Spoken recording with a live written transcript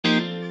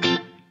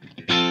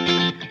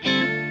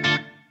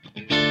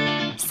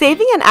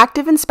Saving an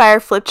ActivInspire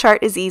Flipchart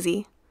is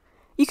easy.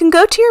 You can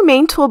go to your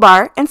main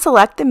toolbar and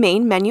select the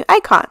main menu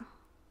icon.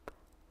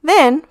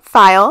 Then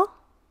File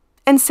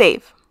and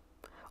Save,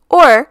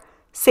 or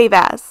Save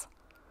As.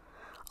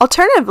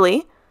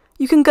 Alternatively,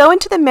 you can go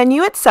into the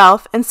menu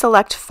itself and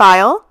select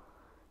File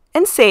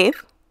and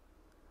Save,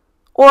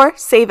 or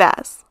Save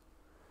As.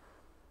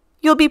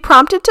 You'll be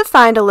prompted to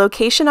find a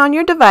location on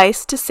your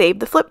device to save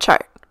the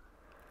Flipchart.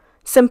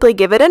 Simply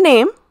give it a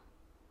name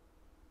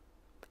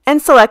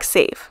and select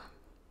Save.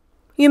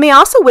 You may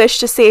also wish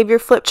to save your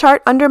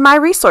Flipchart under My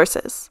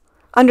Resources,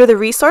 under the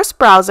Resource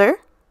Browser,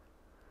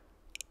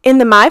 in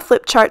the My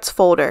Flipcharts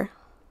folder.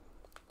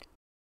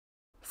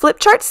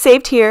 Flipcharts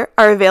saved here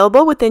are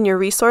available within your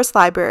resource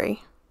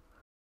library.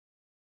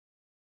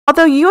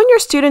 Although you and your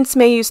students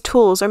may use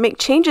tools or make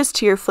changes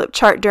to your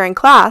Flipchart during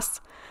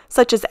class,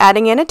 such as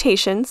adding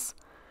annotations,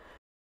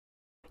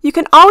 you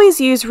can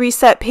always use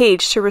Reset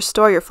Page to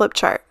restore your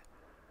Flipchart,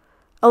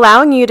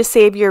 allowing you to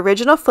save your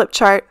original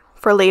Flipchart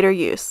for later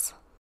use.